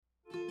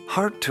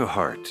Heart to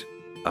Heart,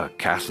 a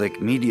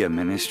Catholic media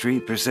ministry,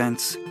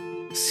 presents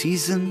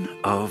Season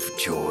of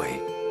Joy,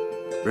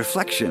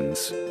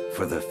 Reflections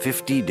for the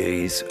 50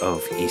 Days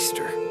of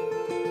Easter.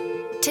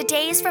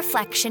 Today's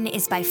reflection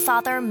is by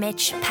Father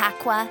Mitch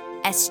Pacwa,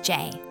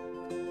 S.J.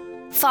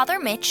 Father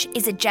Mitch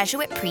is a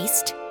Jesuit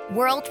priest,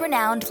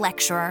 world-renowned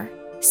lecturer,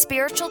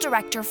 spiritual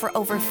director for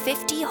over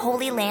 50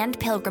 Holy Land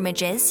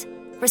pilgrimages,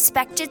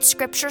 respected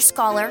scripture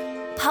scholar,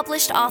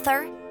 published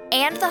author,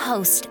 and the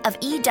host of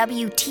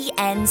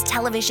EWTN's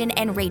television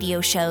and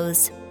radio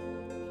shows.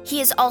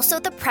 He is also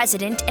the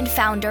president and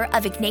founder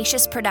of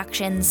Ignatius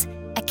Productions,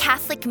 a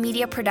Catholic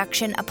media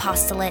production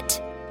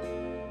apostolate.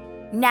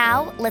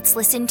 Now, let's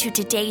listen to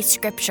today's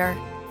scripture,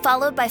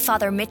 followed by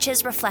Father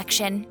Mitch's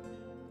reflection.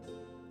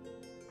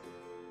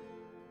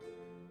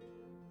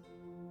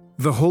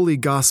 The Holy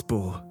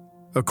Gospel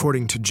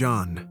according to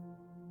John.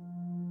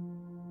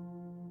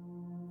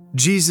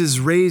 Jesus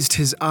raised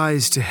his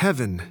eyes to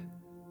heaven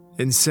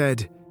and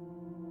said,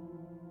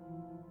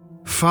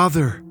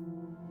 "Father,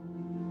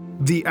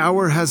 the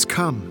hour has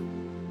come.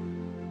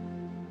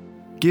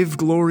 Give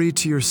glory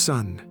to your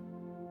Son,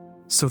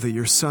 so that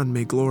your Son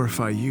may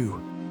glorify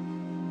you,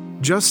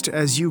 just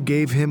as you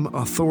gave him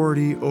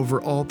authority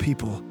over all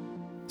people,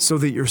 so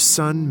that your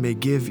Son may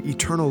give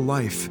eternal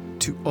life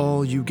to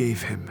all you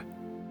gave him.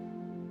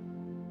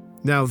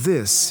 Now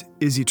this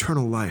is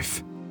eternal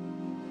life,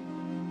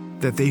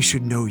 that they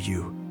should know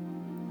you,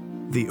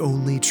 the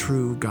only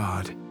true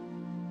God,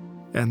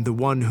 and the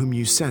one whom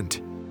you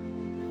sent,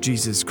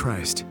 Jesus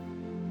Christ.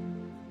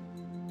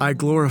 I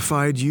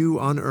glorified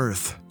you on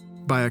earth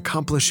by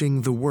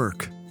accomplishing the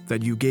work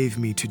that you gave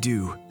me to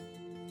do.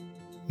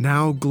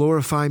 Now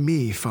glorify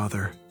me,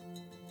 Father,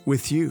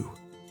 with you,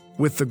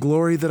 with the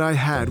glory that I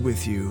had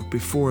with you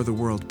before the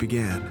world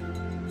began.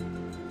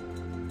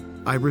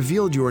 I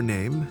revealed your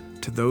name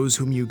to those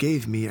whom you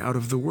gave me out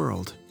of the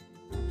world.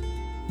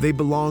 They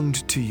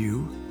belonged to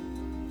you,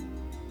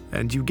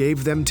 and you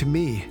gave them to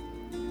me,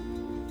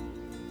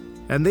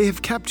 and they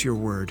have kept your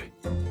word.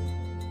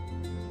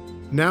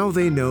 Now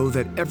they know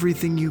that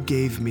everything you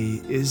gave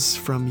me is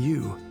from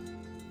you,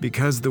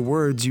 because the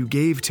words you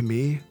gave to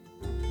me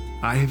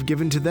I have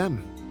given to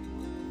them,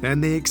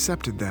 and they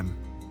accepted them,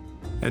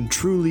 and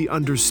truly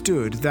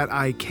understood that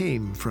I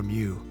came from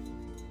you,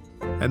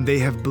 and they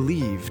have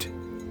believed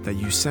that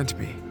you sent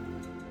me.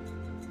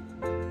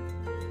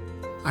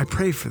 I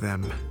pray for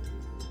them.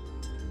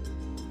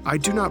 I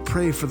do not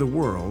pray for the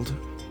world,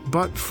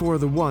 but for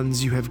the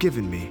ones you have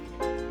given me,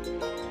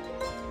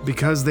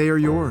 because they are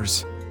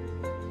yours,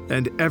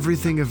 and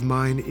everything of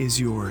mine is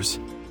yours,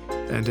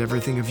 and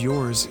everything of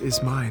yours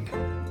is mine,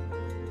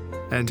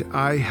 and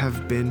I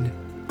have been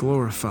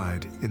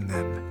glorified in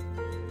them.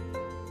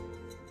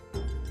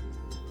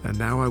 And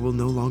now I will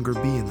no longer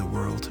be in the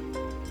world,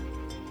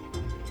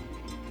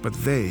 but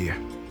they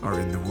are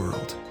in the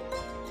world,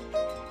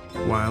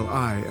 while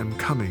I am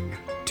coming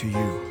to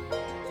you.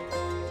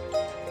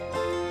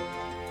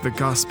 The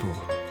Gospel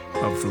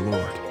of the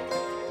Lord.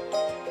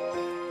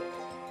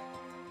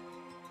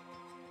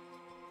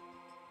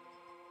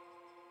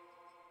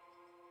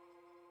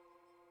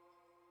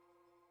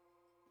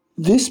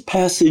 This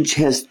passage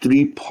has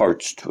three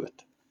parts to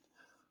it.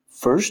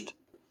 First,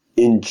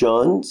 in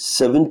John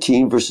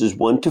 17, verses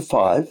 1 to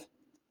 5,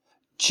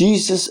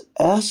 Jesus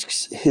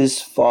asks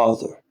his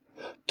Father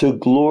to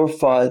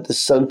glorify the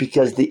Son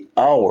because the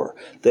hour,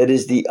 that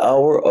is the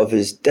hour of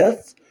his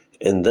death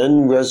and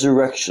then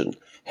resurrection,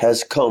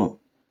 has come.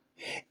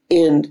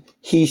 And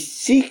he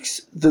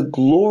seeks the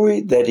glory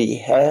that he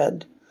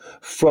had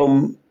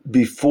from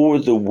before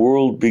the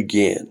world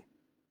began.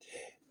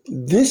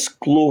 This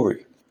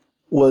glory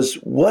was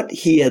what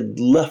he had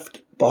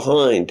left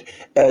behind,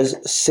 as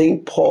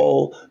St.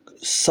 Paul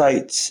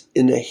cites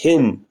in a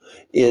hymn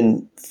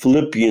in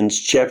Philippians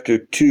chapter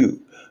 2,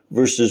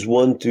 verses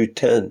 1 through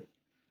 10,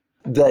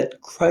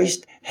 that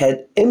Christ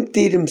had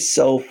emptied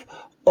himself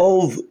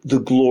of the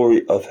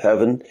glory of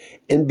heaven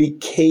and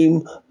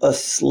became a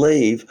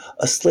slave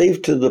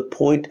to the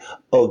point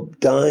of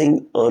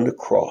dying on a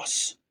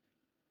cross.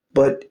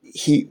 But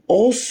he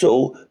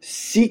also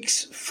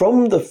seeks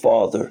from the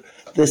Father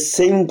the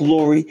same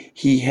glory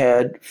he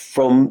had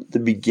from the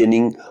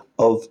beginning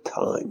of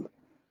time.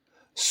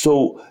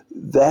 So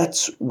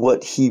that's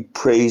what he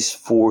prays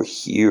for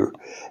here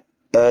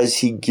as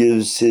he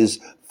gives his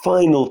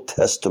final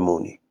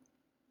testimony.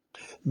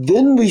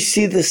 Then we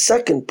see the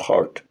second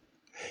part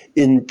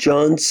in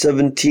John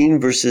 17,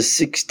 verses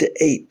 6 to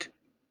 8,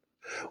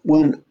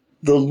 when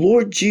the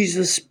Lord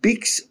Jesus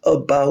speaks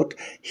about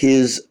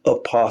his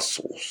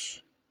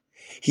apostles.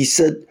 He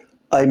said,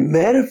 I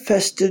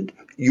manifested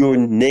your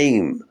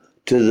name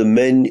to the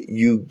men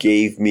you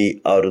gave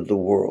me out of the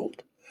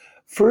world.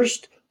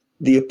 First,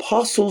 the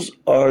apostles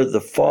are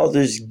the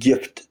Father's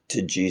gift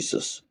to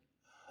Jesus,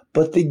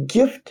 but the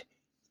gift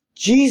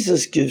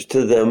Jesus gives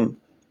to them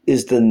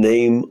is the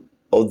name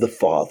of the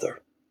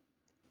Father,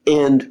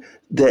 and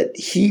that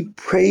he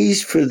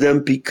prays for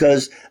them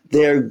because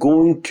they're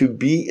going to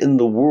be in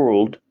the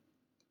world,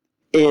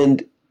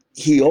 and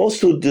he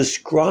also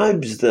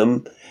describes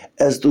them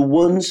as the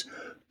ones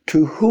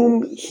to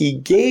whom he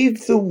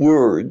gave the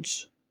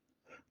words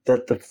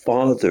that the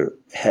Father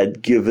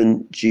had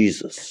given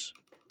Jesus.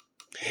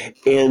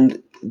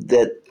 And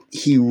that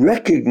he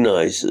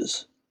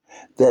recognizes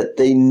that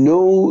they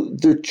know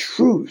the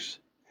truth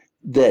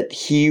that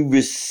he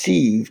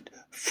received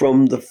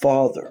from the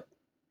Father.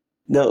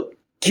 Now,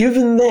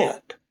 given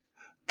that,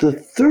 the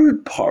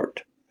third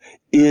part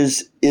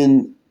is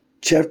in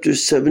chapter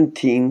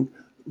 17,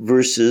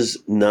 verses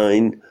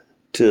 9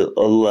 to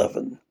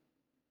 11.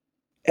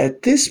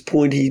 At this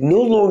point, he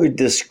no longer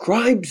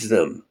describes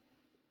them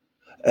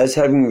as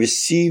having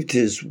received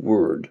his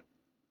word,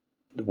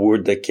 the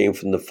word that came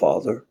from the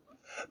Father,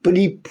 but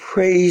he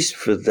prays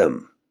for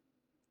them.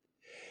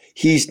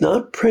 He's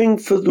not praying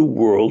for the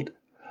world,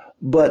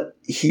 but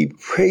he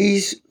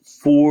prays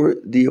for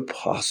the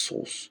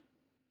apostles.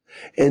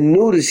 And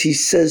notice he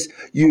says,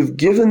 you've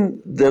given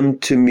them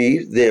to me,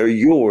 they're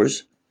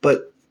yours,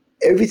 but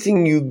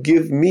everything you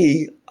give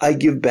me, I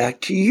give back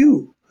to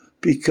you,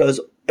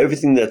 because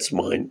everything that's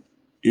mine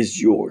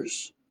is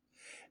yours.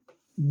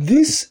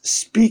 This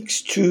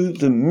speaks to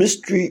the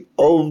mystery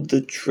of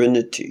the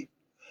Trinity.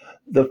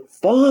 The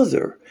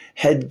Father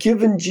had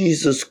given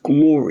Jesus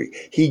glory.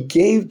 He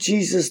gave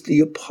Jesus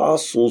the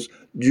apostles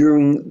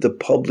during the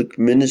public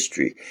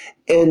ministry.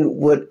 And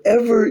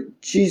whatever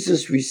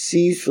Jesus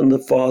receives from the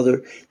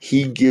Father,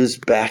 he gives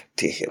back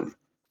to him.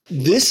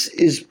 This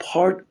is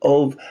part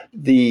of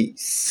the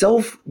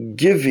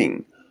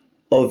self-giving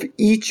of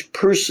each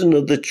person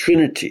of the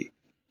Trinity,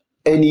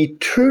 an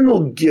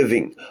eternal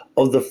giving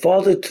of the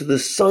Father to the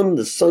Son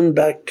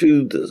back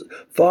to the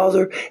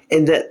Father,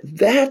 and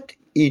that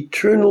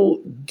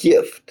eternal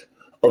gift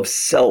of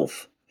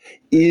self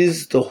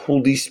is the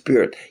Holy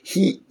Spirit.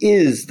 He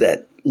is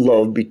that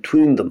love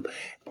between them.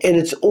 And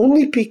it's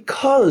only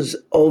because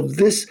of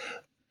this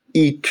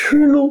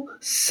eternal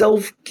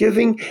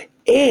self-giving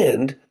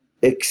and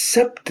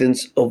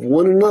acceptance of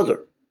one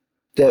another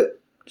that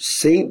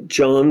St.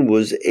 John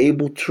was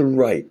able to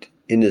write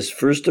in his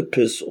first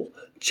epistle,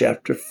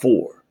 chapter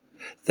 4,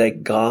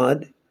 that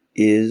God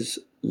is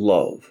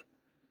love.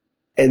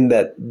 And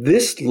that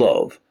this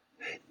love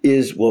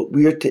is what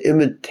we are to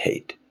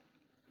imitate.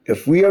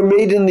 If we are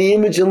made in the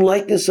image and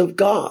likeness of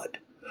God,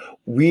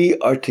 we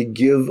are to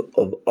give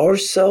of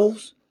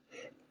ourselves,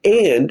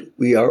 and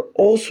we are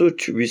also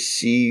to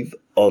receive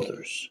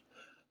others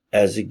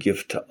as a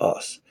gift to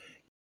us.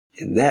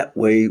 In that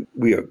way,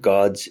 we are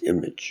God's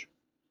image.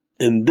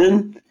 And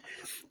then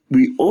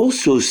we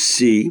also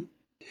see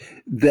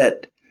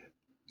that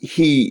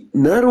he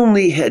not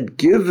only had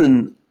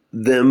given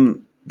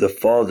them the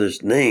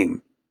Father's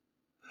name,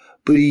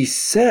 but he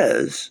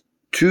says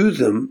to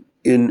them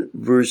in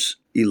verse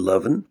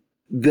 11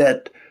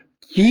 that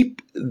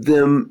keep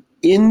them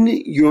in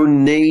your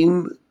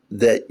name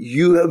that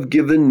you have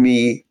given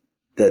me,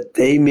 that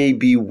they may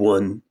be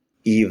one,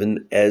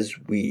 even as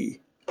we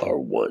are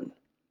one.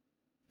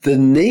 The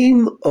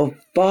name of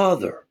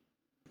Father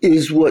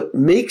is what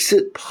makes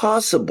it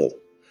possible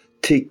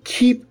to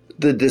keep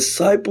the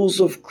disciples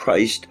of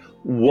Christ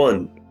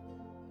one,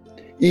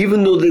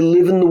 even though they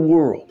live in the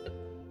world.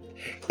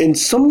 And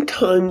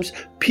sometimes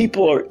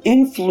people are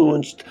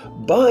influenced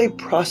by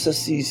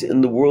processes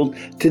in the world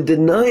to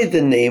deny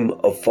the name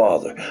of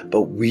Father,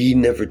 but we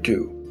never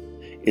do.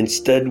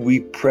 Instead, we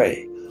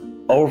pray,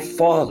 Our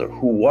Father,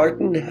 who art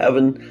in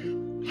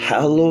heaven,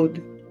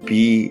 hallowed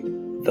be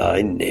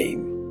thy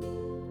name.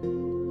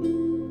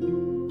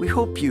 We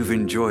hope you've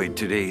enjoyed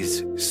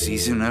today's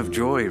Season of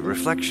Joy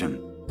reflection.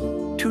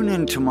 Tune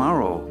in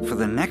tomorrow for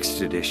the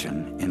next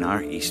edition in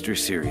our Easter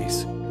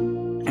series.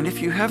 And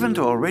if you haven't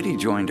already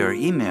joined our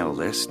email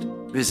list,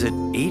 visit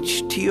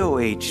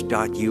htoh.us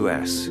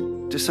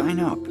to sign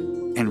up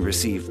and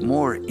receive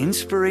more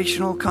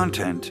inspirational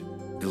content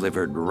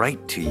delivered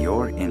right to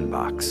your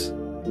inbox.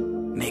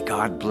 May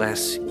God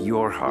bless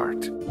your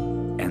heart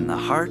and the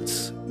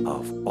hearts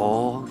of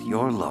all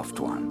your loved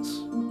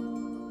ones.